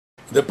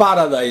the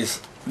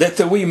paradise that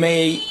we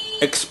may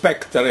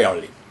expect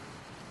really.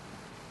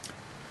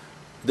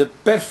 The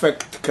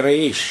perfect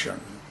creation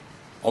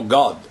of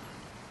God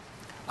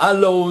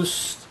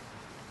allows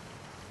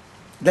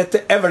that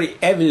every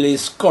evil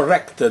is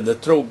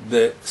corrected through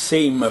the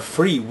same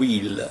free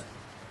will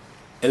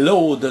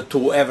allowed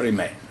to every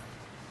man.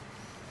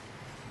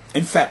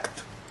 In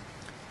fact,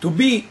 to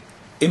be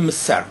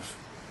himself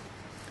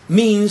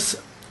means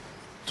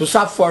to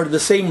suffer the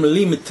same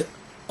limit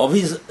of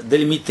his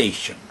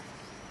delimitation.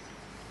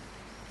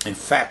 In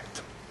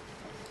fact,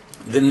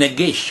 the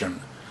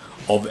negation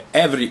of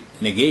every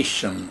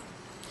negation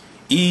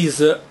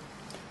is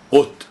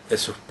what a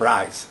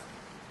surprise,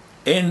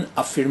 an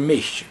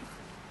affirmation.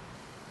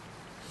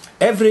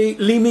 Every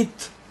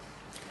limit,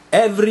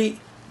 every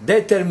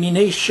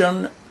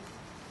determination,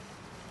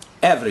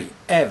 every,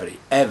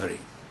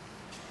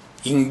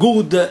 in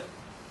good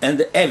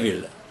and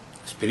evil,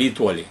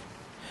 spiritually,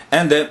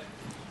 and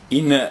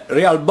in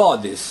real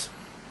bodies,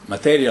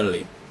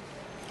 materially,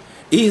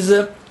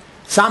 is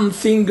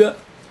something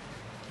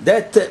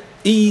that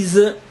is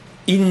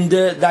in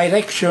the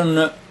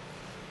direction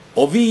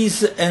of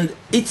his and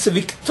its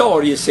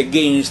victories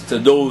against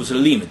those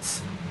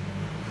limits.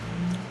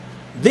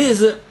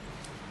 This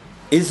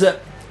is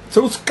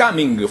truth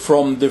coming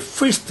from the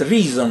first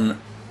reason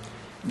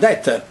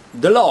that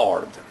the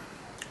Lord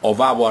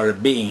of our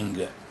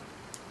being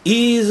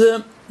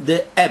is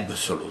the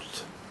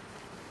Absolute.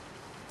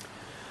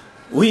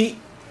 We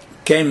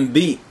can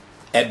be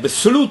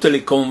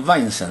absolutely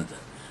convinced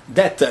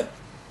that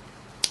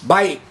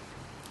by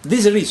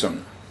this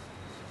reason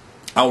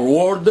our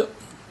world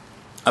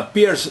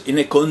appears in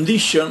a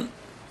condition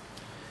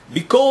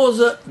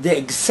because the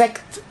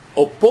exact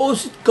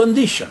opposite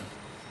condition,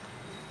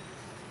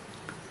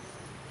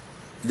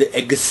 the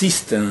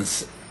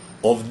existence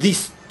of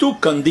these two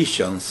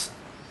conditions,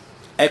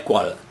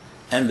 equal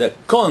and the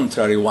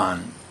contrary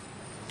one,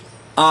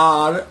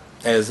 are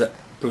as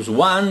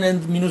 +1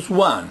 and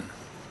 -1,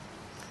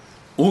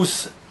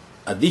 whose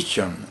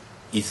addition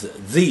is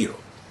 0.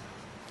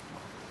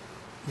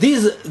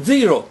 This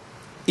 0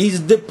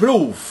 is the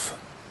proof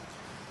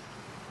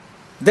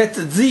that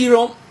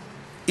 0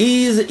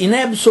 is in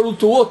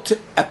absolute what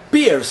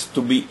appears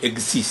to be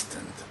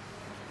existent.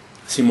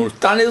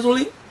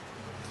 Simultaneously,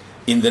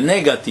 in the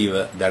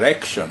negative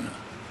direction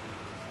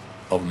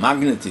of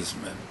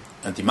magnetism,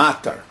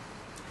 antimatter,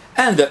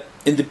 and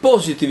in the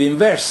positive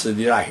inverse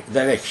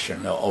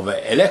direction of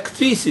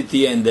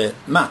electricity and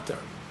matter.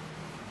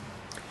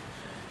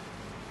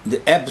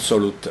 The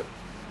absolute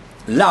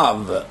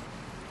love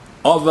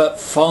of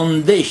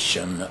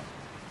foundation,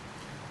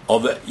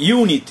 of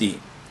unity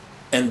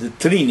and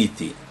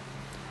Trinity,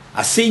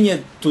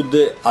 assigned to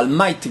the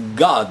Almighty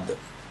God,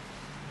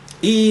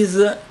 is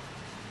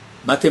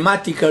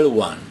mathematical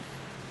one.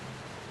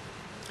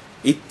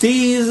 It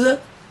is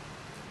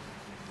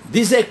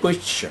this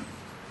equation,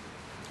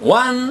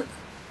 1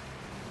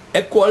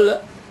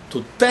 equal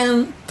to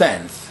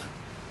 10/10,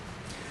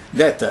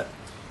 that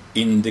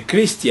in the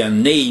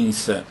Christian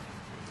names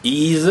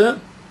is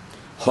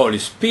Holy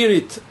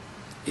Spirit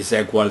is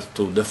equal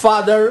to the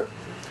Father,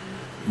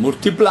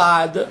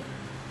 multiplied,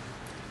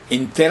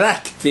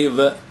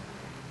 interactive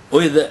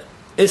with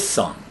a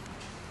Son.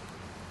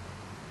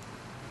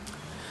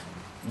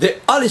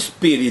 The Holy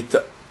Spirit,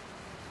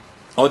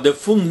 or the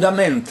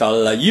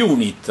fundamental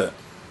unit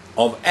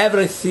of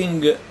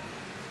everything,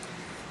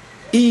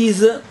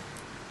 is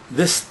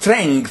the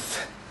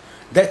strength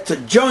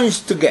that joins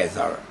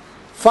together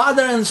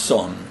Father and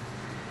Son,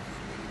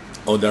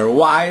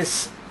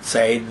 otherwise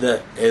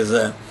said as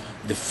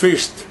the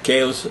first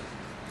cause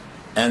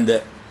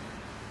and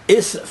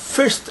its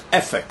first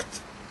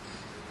effect.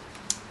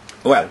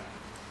 Well,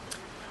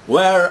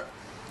 where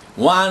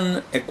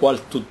 1 equal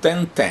to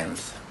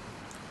 10/10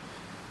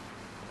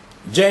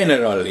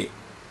 generally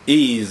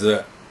is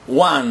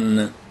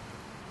 1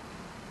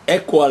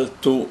 equal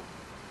to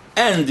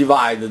n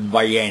divided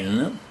by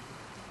n,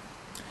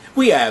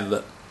 we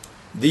have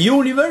the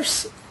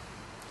universe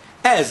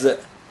as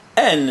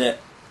an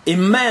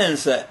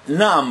immense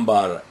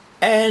number,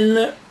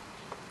 n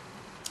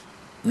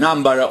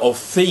number of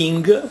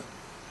things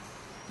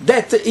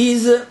that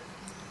is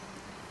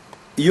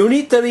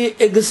unitary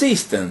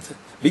existent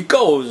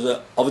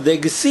because of the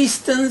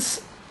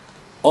existence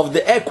of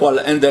the equal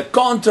and the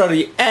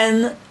contrary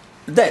n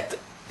that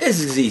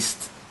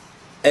exists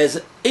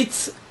as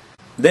its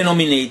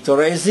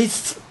denominator, as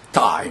its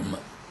time.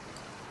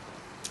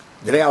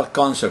 The real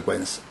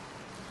consequence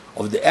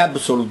of the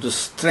absolute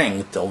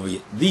strength of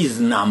this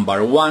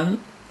number 1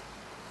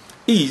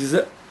 is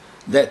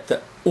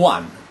that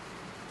 1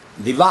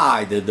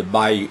 divided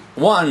by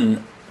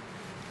 1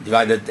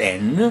 divided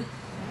n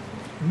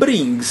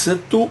brings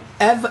to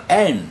have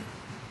n.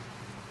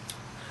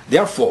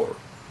 Therefore,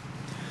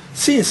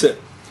 since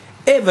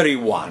every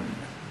one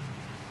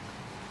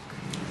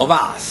of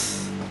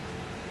us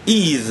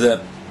is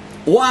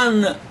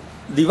 1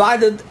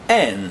 divided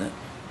n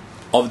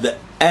of the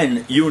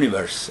n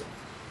universe,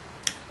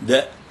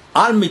 the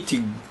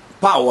almighty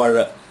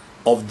power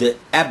of the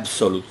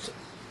Absolute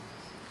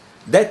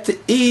that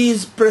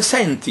is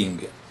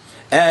presenting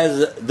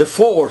as the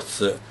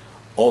force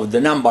of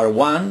the number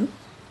one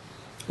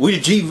will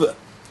give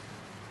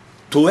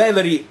to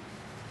every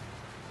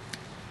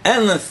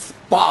nth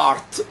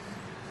part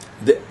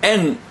the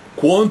n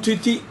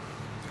quantity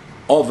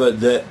of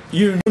the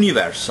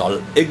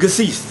universal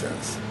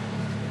existence.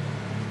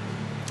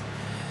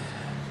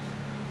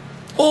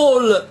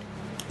 All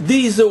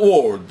this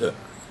world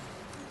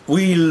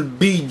will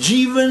be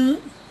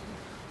given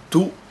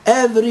to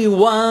every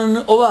one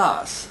of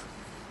us,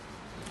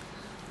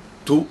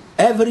 to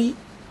every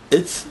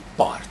its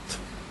part.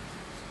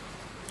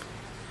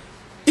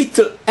 It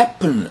will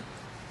happen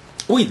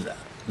with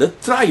the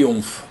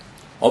triumph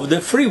of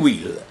the free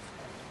will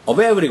of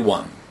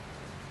everyone.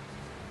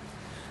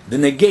 The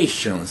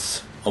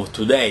negations of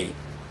today,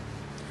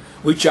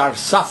 which are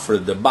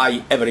suffered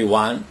by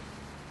everyone,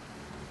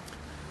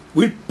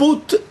 will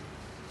put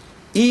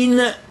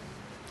in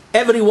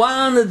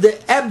everyone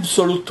the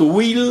absolute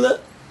will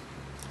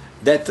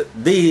that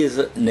these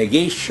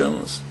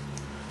negations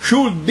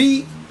should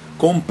be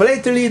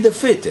completely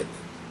defeated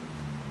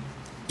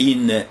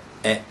in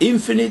an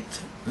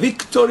infinite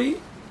victory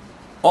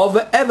of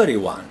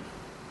everyone,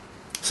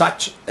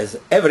 such as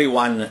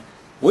everyone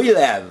will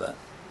have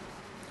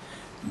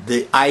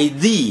the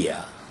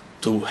idea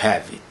to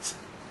have it.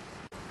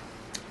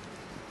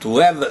 To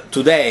have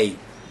today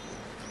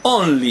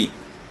only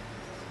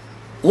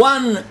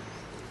 1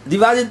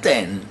 divided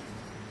n,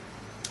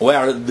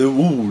 where the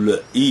whole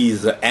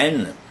is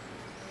n,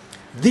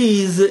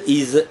 this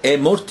is a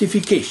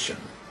mortification,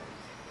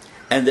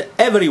 and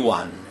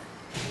everyone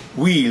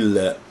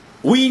will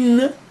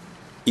win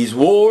his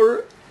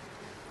war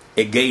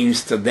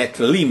against that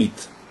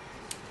limit,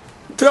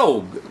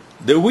 through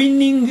the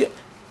winning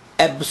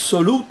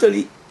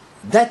absolutely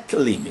that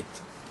limit.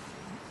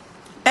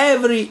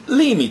 Every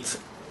limit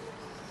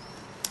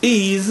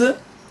is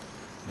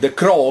the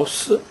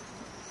cross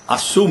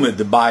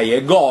assumed by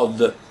a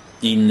God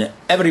in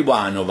every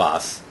one of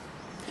us,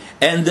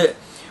 and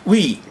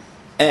we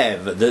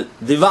have the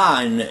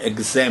divine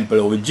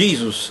example of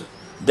Jesus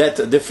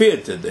that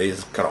defeated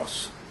his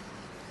cross.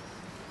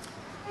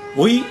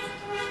 We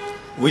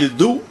will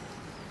do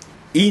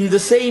in the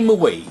same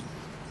way,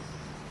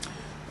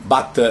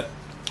 but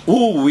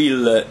who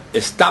will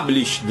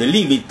establish the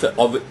limit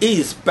of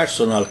his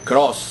personal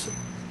cross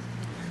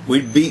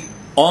will be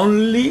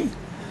only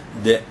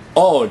the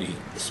Holy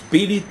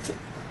Spirit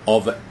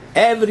of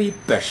every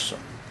person.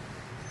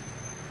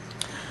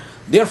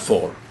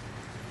 Therefore,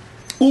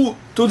 who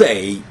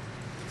today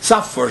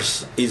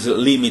suffers his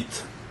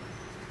limit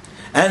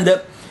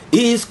and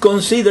is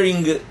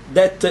considering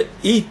that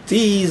it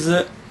is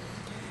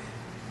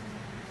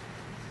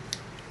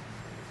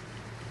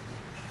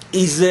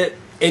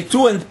a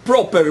true and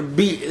proper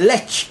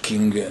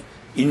beleching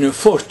in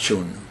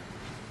fortune,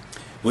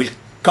 will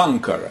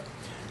conquer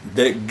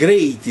the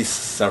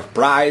greatest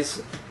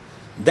surprise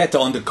that,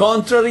 on the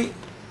contrary,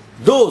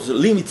 those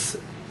limits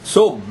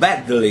so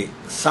badly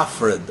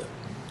suffered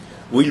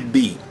will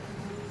be,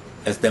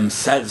 as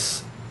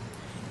themselves,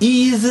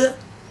 his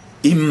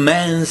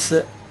immense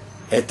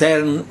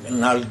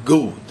eternal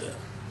good.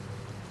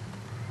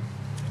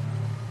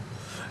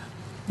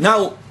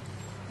 Now,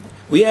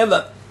 we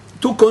have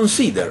to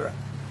consider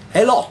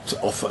a lot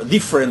of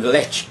different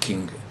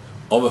leching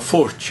of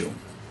fortune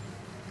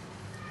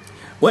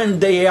when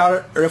they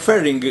are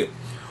referring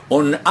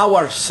on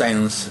our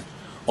sense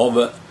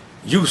of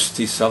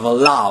justice, of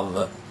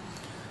love,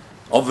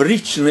 of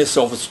richness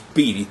of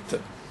spirit.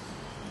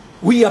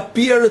 We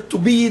appear to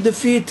be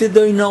defeated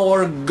in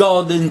our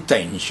God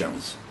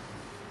intentions.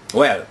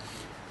 Well,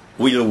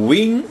 we'll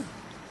win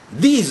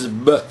these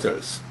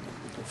battles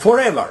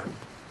forever.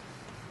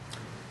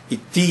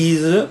 It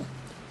is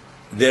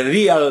the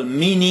real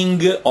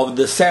meaning of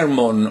the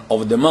Sermon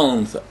of the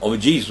Mount of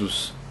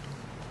Jesus.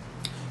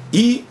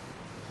 He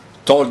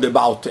told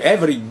about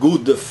every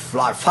good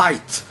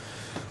fight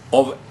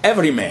of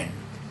every man.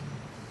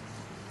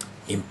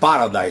 In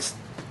paradise,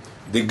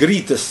 the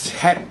greatest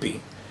happy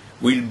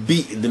will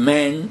be the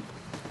man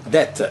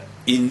that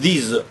in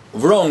this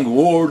wrong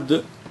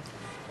world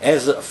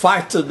has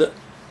fought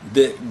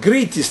the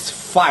greatest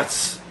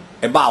fights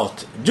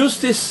about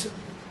justice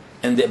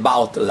and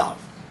about love.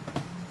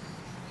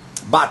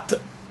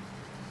 But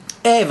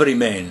every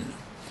man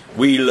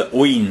will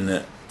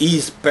win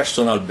his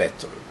personal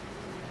battle,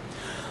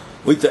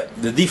 with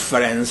the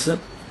difference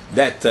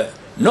that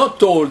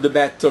not all the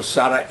battles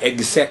are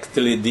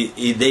exactly the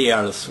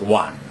ideal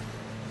one.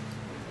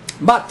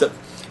 But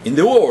in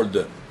the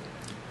world,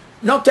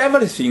 not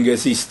everything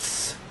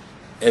exists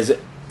as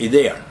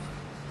ideal.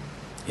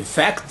 In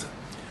fact,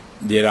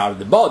 there are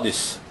the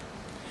bodies,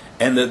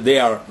 and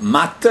their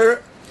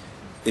matter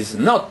is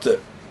not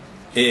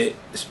a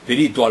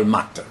spiritual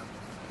matter.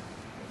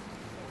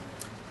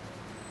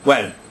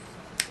 Well,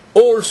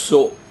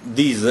 also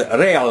these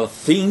real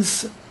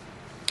things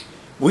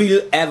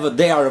will have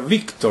their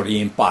victory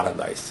in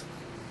paradise.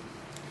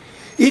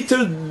 It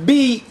will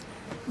be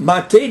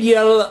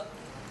material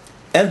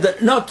and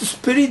not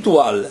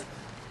spiritual,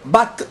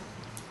 but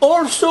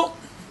also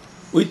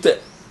with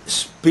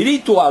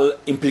spiritual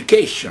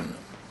implication,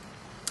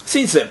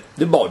 since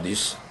the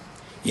bodies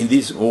in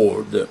this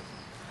world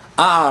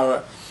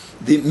are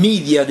the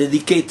media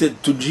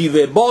dedicated to give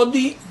a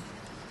body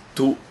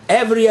to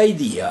every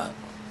idea,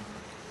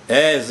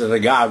 as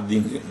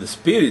regarding the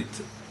spirit,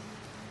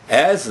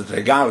 as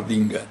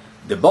regarding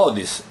the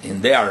bodies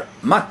in their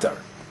matter.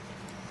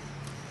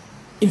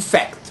 In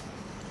fact,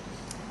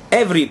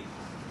 every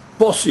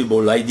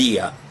possible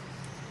idea,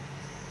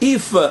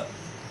 if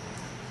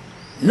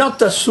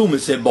not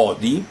assumes a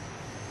body,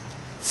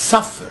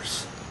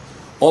 suffers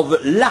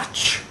of lack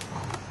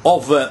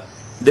of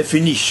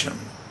definition.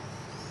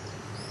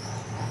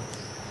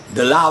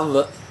 The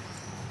love,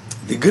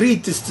 the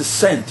greatest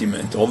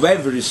sentiment of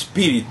every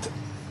spirit,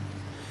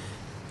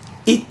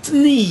 it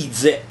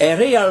needs a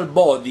real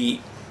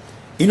body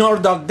in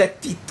order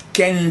that it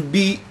can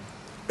be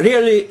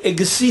really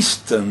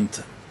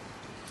existent,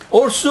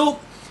 also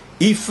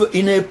if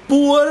in a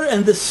poor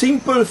and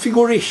simple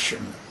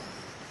figuration.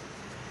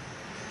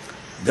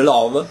 The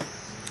love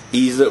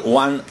is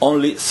one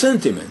only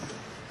sentiment,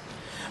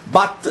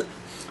 but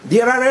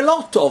there are a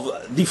lot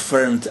of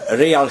different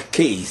real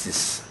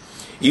cases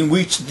in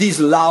which this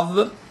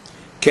love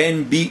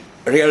can be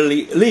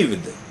really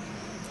lived,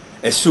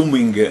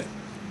 assuming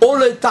all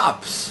the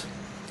types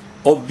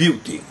of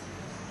beauty.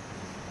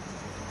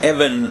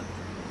 Even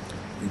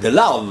the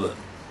love,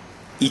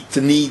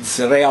 it needs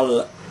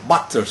real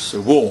butters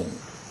warm,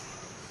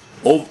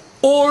 of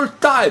all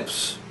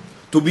types,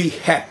 to be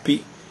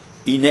happy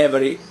in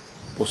every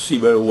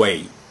possible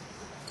way.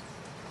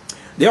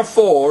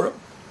 Therefore,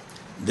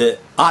 the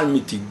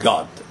Almighty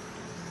God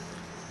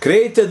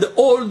created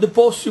all the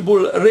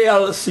possible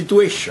real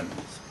situations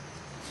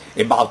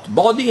about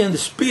body and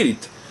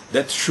spirit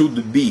that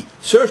should be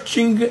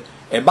searching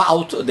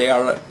about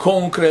their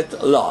concrete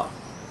love.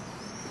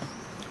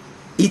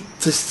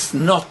 It is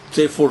not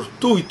a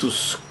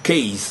fortuitous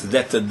case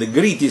that the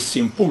greatest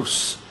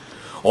impulse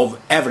of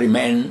every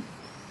man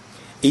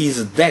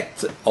is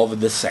that of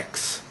the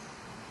sex.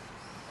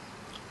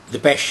 The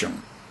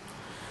passion,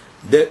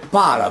 the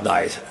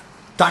paradise,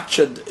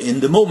 touched in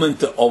the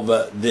moment of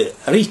the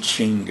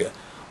reaching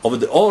of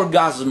the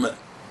orgasm,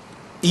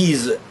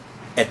 is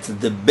at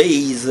the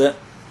base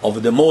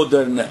of the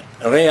modern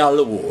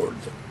real world.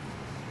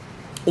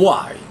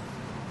 Why?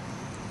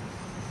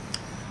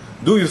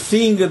 Do you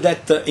think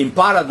that in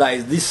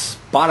paradise this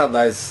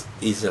paradise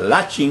is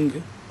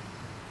lacking?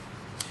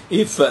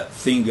 If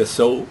think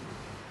so,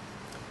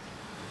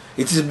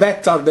 it is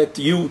better that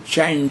you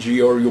change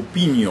your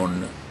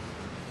opinion,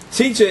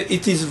 since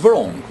it is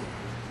wrong.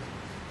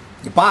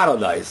 The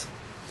paradise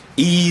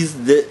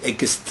is the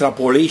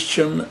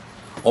extrapolation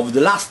of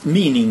the last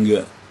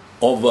meaning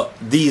of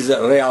this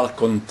real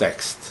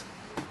context.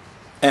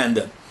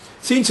 And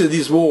since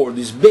this world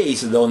is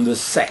based on the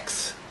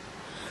sex,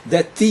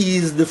 that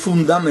is the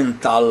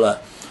fundamental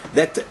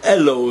that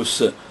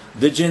allows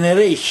the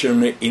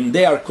generation in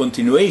their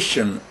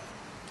continuation,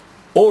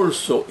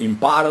 also in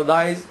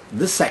paradise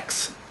the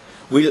sex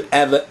will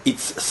have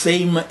its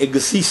same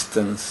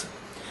existence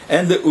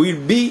and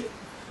will be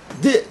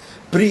the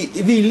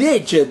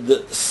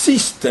privileged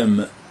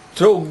system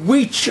through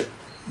which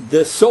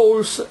the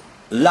souls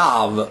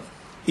love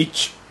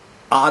each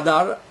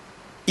other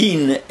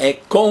in a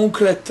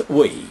concrete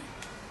way,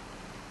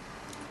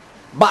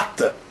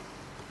 but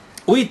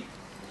with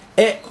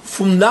a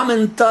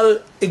fundamental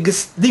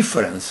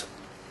difference.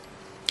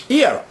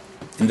 Here,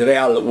 in the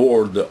real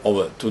world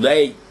of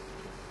today,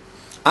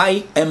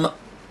 I am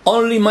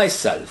only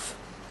myself,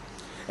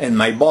 and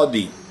my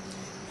body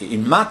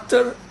in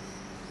matter,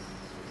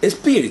 a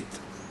spirit.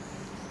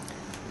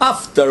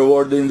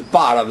 Afterward, in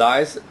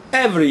paradise,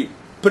 every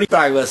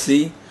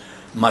privacy,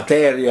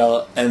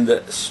 material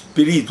and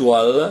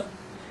spiritual,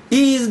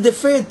 is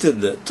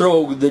defeated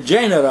through the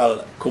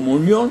general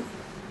communion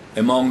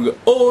among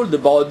all the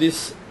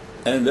bodies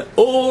and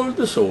all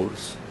the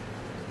souls.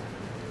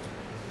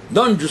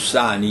 Don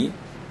Giussani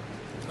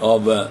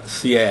of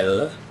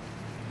CL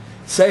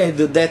said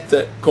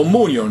that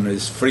communion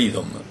is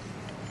freedom.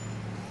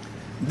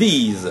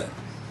 This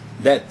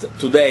that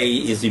today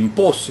is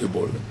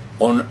impossible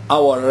on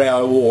our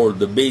real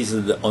world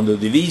based on the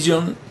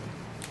division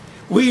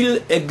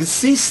will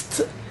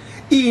exist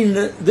in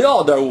the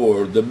other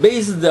world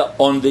based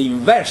on the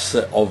inverse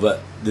of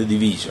the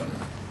division,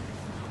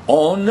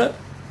 on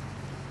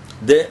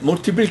the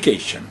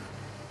multiplication.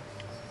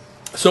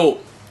 So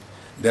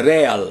the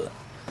real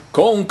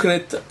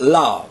concrete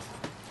love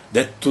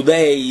that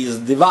today is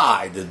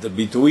divided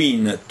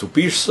between two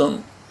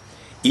persons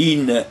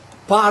in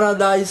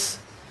paradise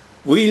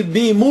will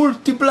be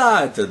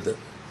multiplied,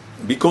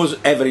 because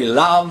every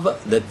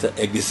love that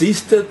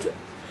existed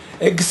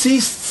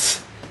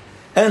exists,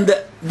 and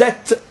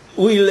that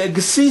will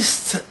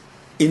exist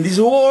in this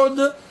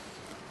world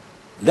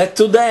that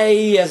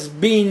today has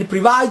been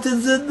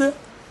privatized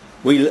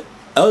will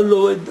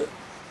allowed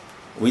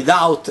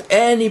without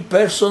any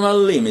personal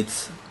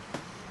limits,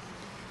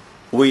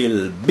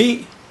 will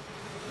be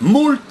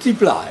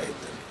multiplied.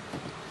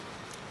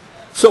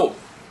 So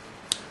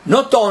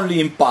not only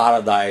in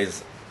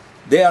paradise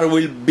there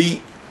will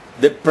be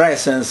the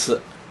presence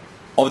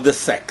of the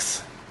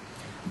sex,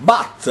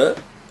 but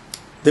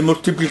the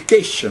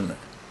multiplication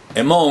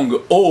among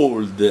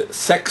all the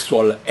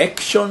sexual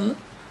action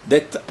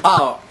that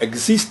are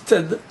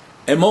existed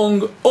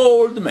among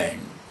all men.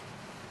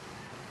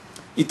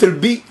 It will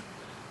be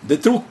the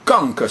true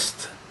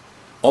conquest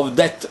of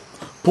that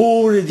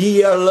poor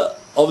ideal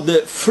of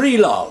the free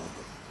love,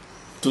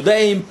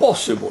 today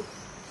impossible,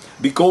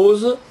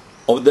 because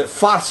of the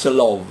false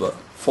love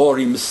for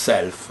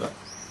himself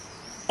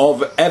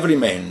of every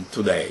man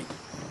today.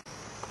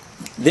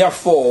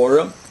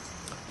 Therefore,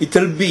 it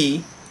will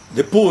be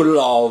the poor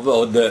love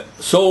of the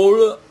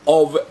soul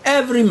of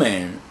every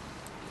man,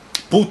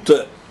 put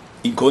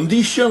in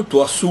condition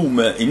to assume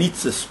in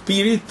its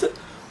spirit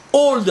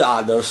all the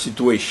other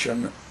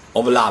situation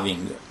of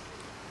loving,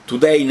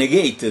 today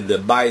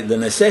negated by the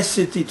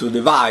necessity to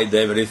divide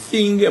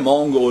everything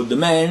among all the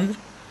men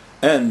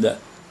and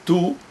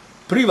to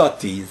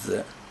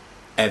privatize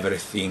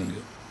everything.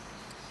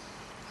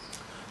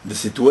 The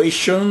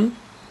situation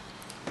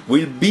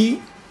will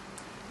be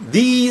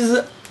these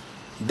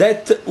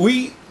that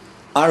we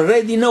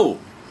already know,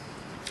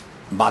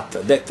 but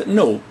that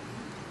know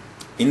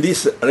in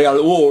this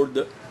real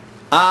world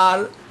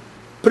are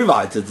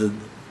privatized.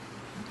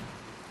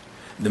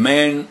 The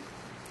man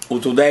who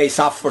today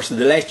suffers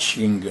the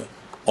lashing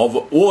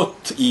of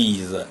what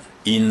is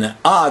in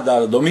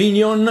other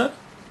dominion,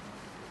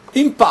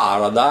 in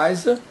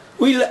paradise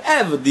will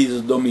have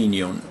this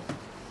dominion,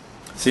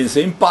 since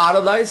in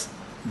paradise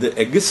the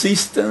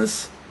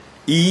existence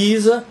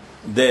is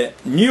the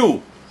new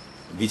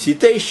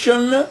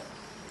visitation,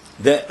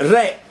 the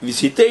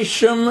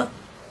revisitation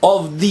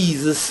of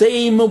this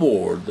same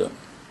world,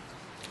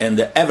 and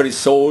every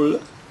soul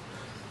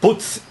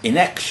puts in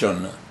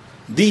action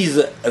this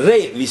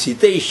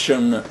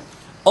revisitation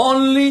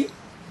only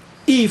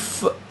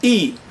if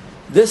he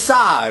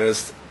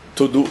desires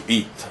to do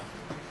it.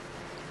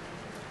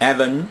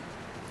 Heaven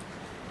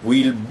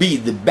will be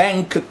the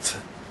banquet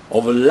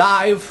of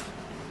life,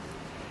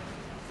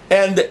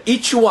 and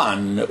each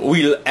one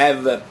will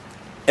have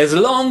as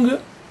long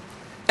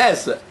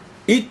as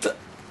it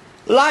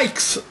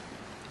likes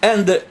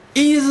and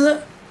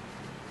is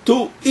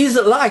to his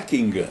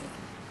liking.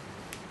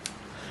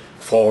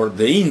 For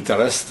the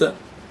interest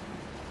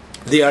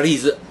there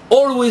is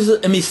always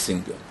a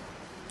missing,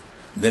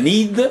 the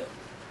need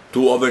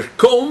to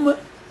overcome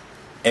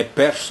a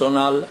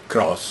personal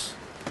cross.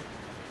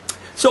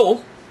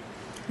 So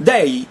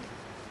they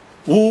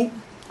who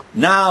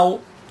now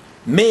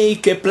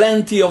make a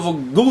plenty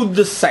of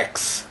good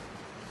sex,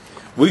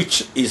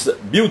 which is a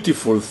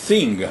beautiful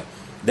thing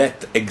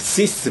that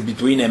exists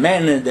between a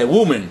man and a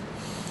woman,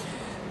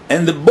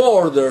 and the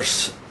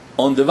borders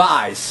on the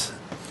vice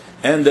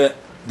and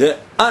the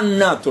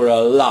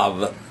unnatural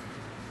love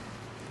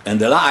and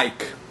the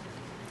like,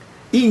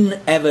 in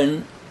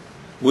heaven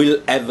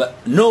will have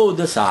no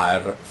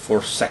desire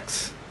for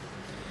sex,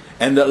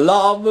 and the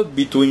love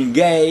between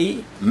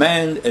gay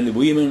men and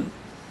women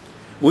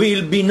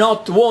will be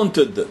not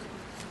wanted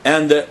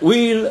and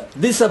will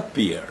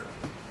disappear.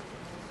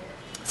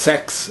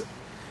 Sex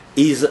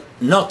is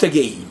not a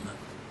game,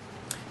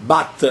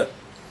 but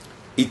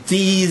it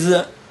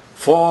is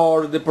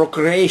for the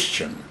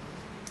procreation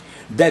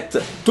that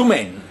two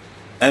men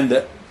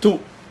and two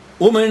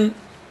women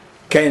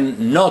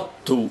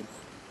cannot to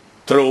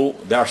throw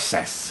their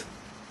sex.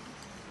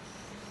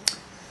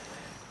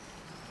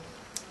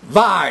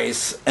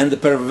 Vice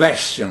and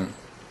perversion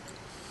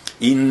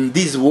in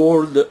this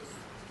world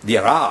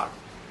there are,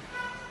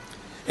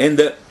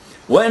 and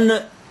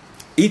when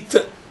it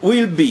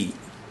will be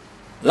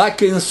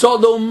like in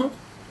Sodom,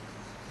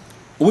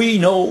 we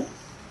know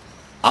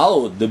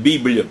how the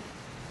Bible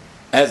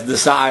has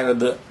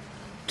desired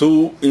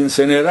to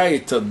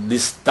incinerate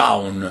this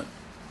town,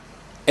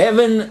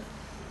 even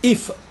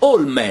if all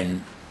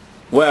men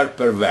were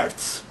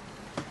perverts.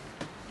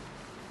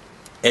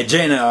 A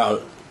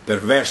general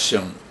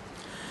perversion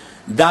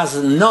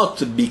does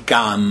not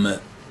become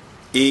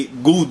a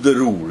good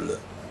rule.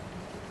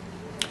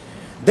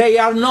 They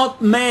are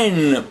not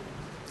men,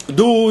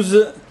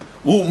 those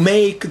who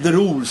make the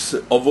rules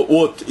of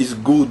what is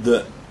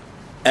good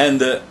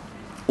and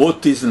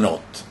what is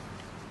not.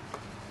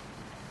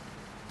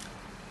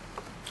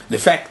 The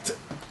fact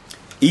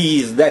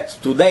is that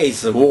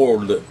today's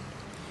world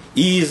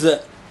is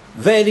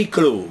very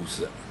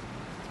close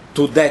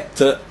to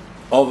that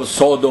of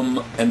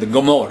Sodom and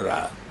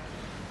Gomorrah.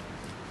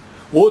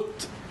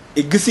 What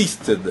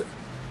existed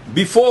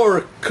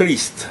before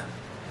Christ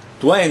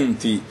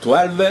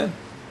 2012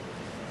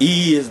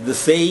 is the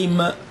same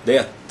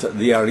that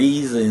there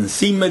is in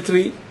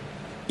symmetry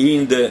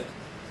in the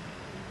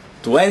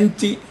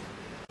 20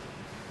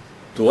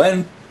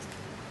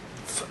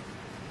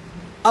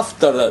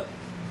 after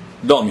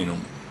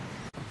Dominum.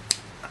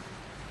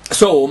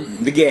 So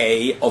the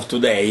gay of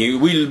today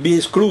will be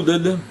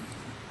excluded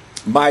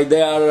by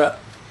their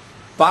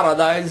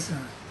paradise.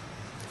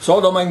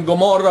 Sodom and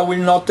Gomorrah will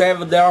not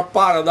have their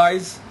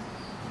paradise.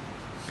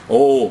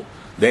 Oh,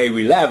 they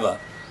will have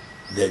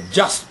the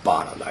just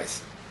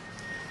paradise,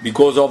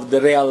 because of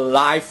the real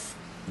life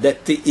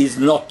that is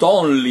not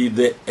only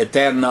the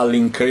eternal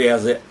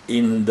increase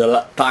in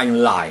the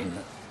timeline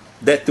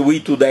that we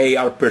today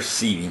are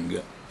perceiving.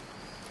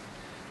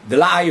 The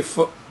life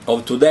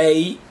of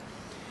today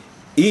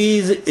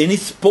is in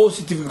its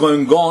positive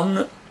going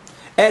on,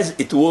 as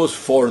it was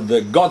for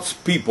the God's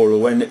people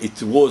when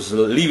it was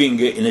living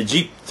in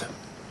Egypt.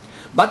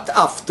 But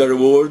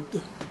afterward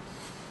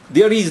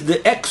there is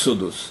the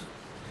exodus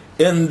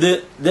and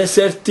the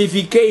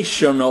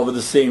certification of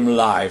the same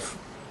life,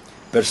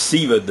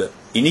 perceived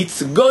in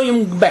its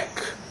going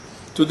back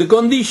to the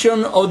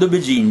condition of the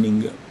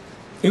beginning,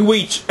 in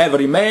which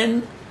every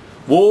man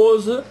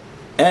was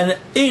an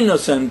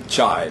innocent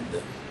child,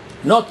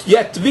 not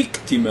yet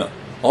victim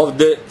of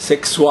the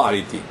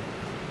sexuality.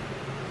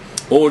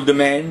 All the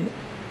men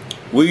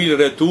will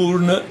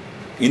return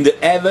in the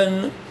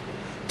heaven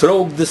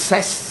through the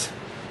sex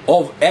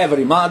of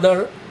every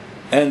mother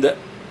and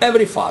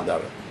every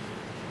father.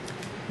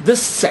 The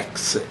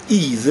sex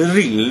is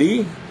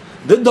really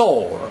the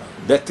door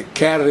that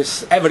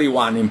carries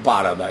everyone in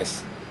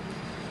paradise,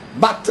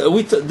 but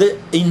with the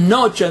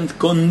innocent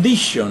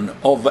condition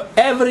of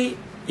every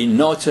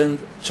innocent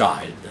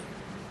child.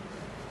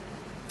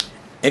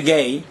 A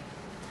gay,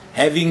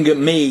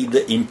 having made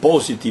in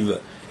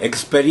positive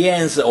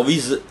experience of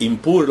his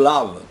impure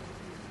love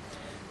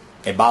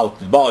about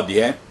the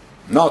body,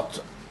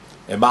 not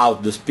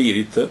about the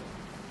spirit,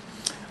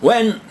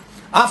 when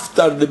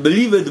after the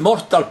believed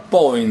mortal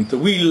point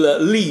will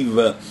leave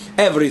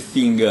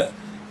everything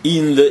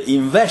in the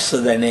inverse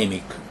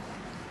dynamic,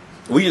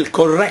 will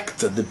correct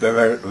the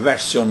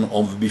perversion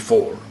of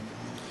before.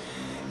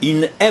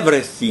 In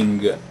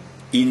everything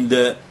in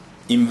the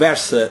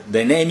inverse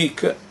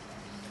dynamic,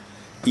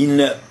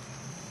 in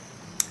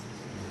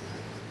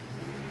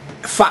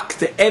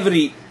fact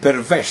every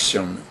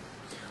perversion,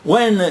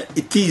 when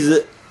it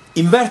is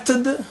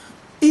inverted,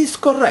 is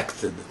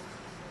corrected.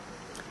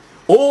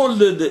 All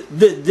the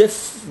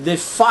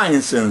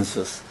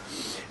defiances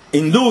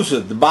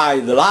induced by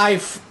the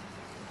life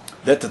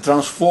that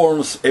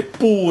transforms a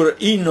poor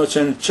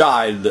innocent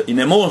child in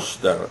a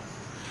monster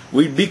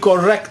will be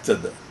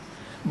corrected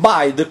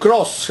by the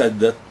crossed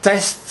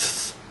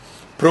tests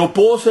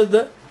proposed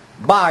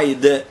by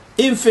the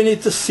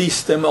infinite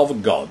system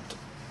of God.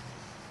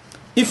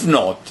 If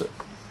not,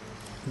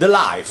 the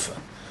life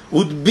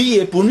would be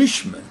a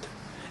punishment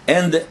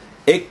and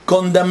a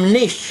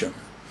condemnation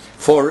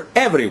for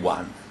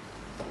everyone.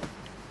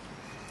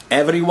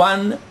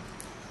 Everyone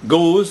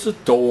goes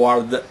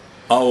toward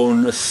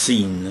own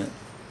sin.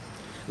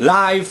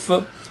 Life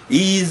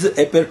is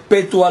a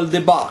perpetual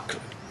debacle,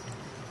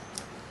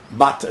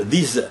 but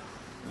these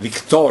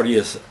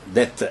victories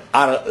that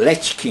are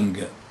latching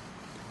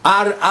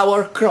are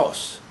our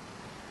cross,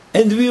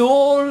 and we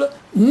all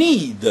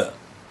need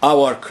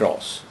our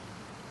cross.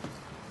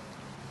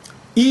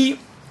 He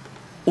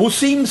who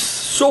seems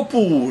so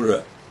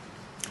poor,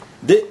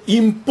 the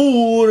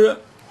impure,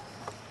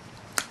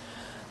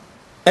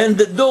 and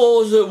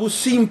those who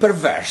seem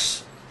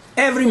perverse,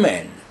 every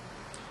man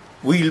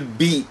will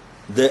be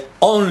the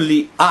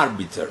only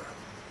arbiter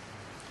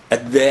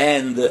at the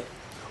end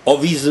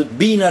of his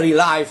binary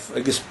life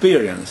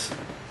experience,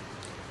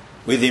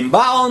 with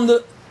inbound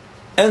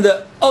and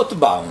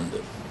outbound.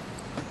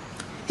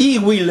 He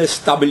will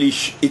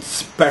establish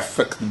its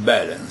perfect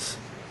balance.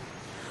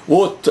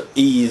 What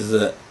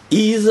is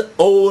his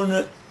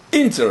own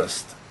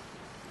interest?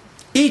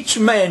 Each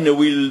man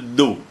will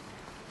do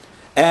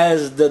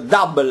as the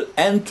double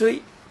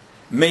entry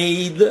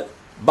made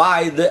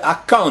by the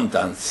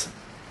accountants,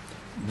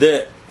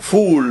 the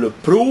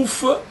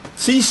foolproof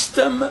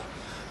system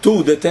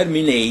to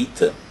determine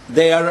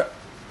their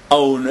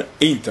own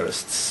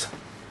interests.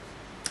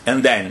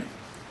 And then,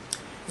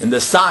 in the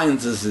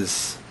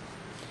sciences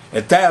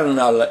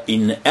eternal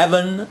in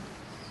heaven,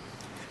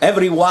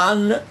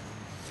 everyone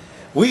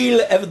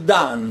will have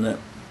done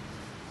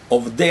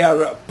of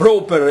their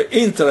proper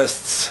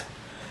interests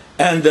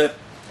and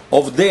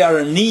of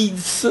their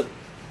needs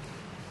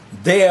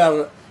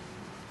their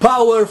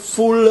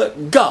powerful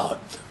God.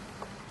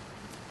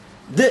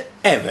 The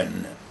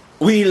heaven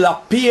will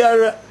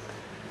appear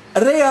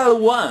real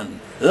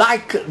one,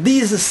 like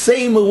this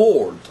same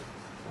world.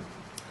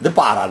 The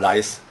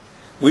paradise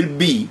will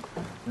be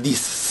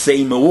this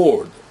same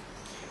world,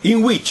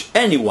 in which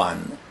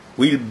anyone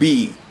will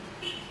be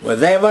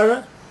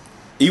whatever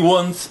he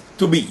wants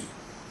to be.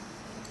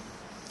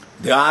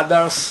 The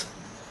others,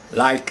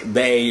 like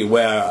they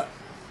were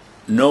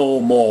no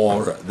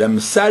more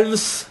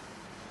themselves,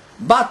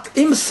 but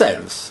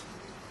himself.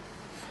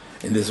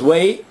 In this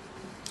way,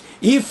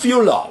 if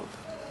you love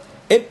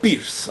a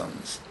person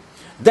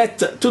that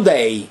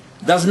today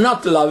does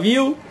not love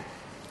you,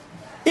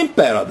 in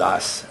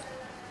paradise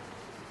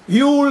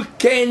you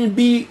can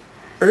be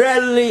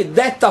really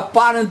that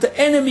apparent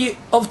enemy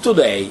of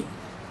today.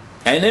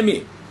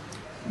 Enemy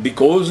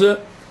because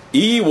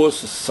he was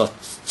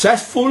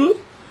successful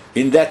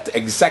in that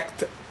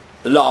exact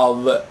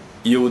love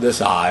you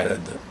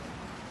desired.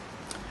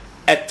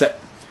 At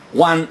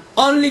one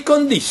only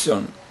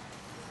condition.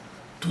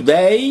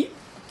 Today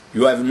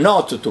you have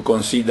not to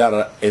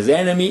consider as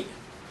enemy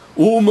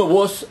whom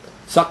was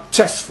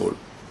successful,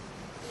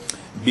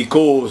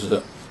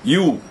 because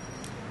you,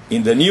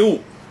 in the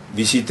new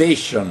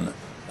visitation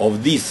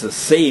of this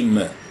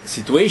same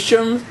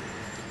situation,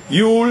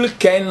 you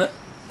can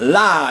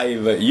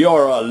live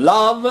your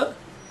love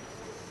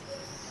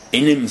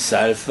in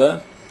himself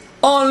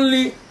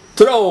only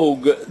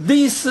through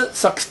this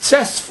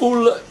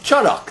successful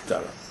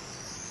character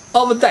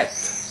of that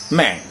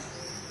man.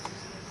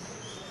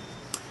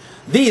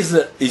 This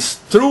is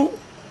true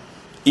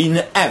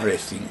in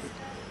everything.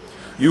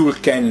 You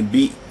can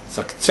be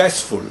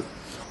successful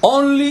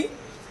only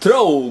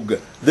through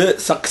the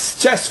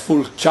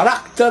successful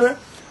character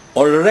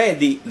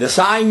already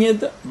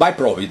designed by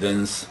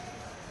Providence.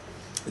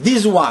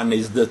 This one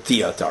is the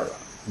theater,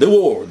 the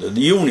world,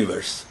 the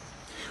universe.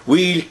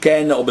 We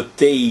can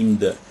obtain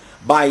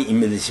by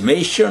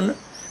imagination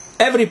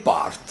every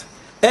part,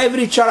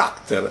 every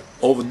character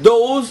of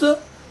those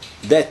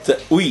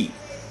that we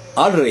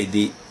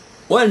already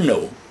well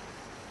know.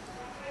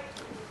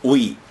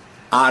 We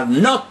are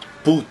not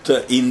put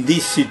in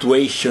these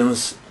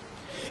situations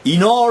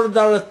in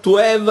order to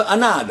have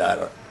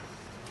another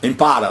in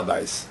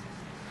paradise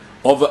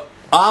of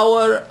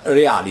our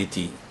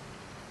reality.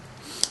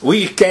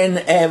 We can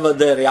have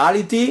the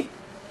reality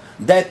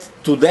that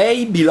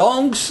today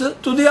belongs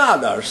to the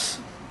others.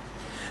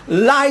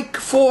 Like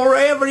for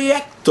every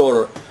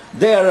actor,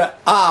 there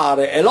are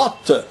a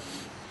lot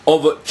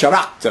of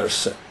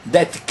characters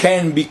that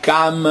can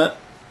become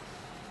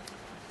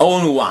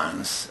own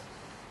ones.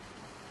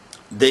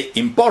 The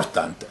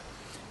important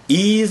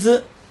is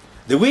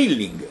the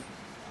willing,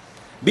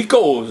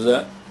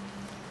 because,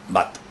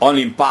 but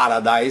only in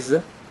paradise,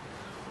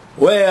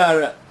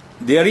 where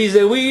there is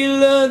a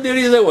will, there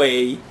is a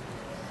way.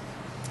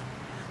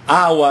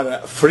 Our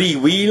free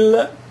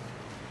will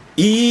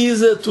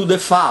is to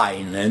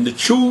define and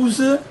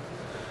choose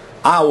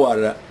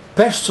our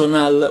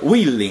personal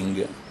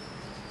willing,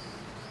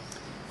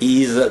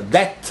 is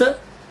that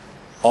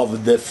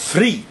of the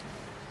free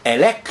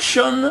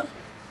election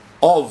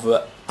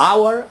of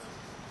our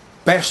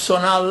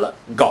personal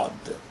God.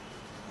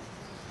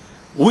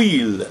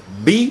 Will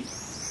be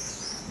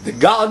the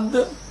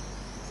God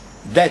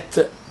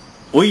that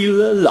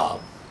will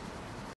love.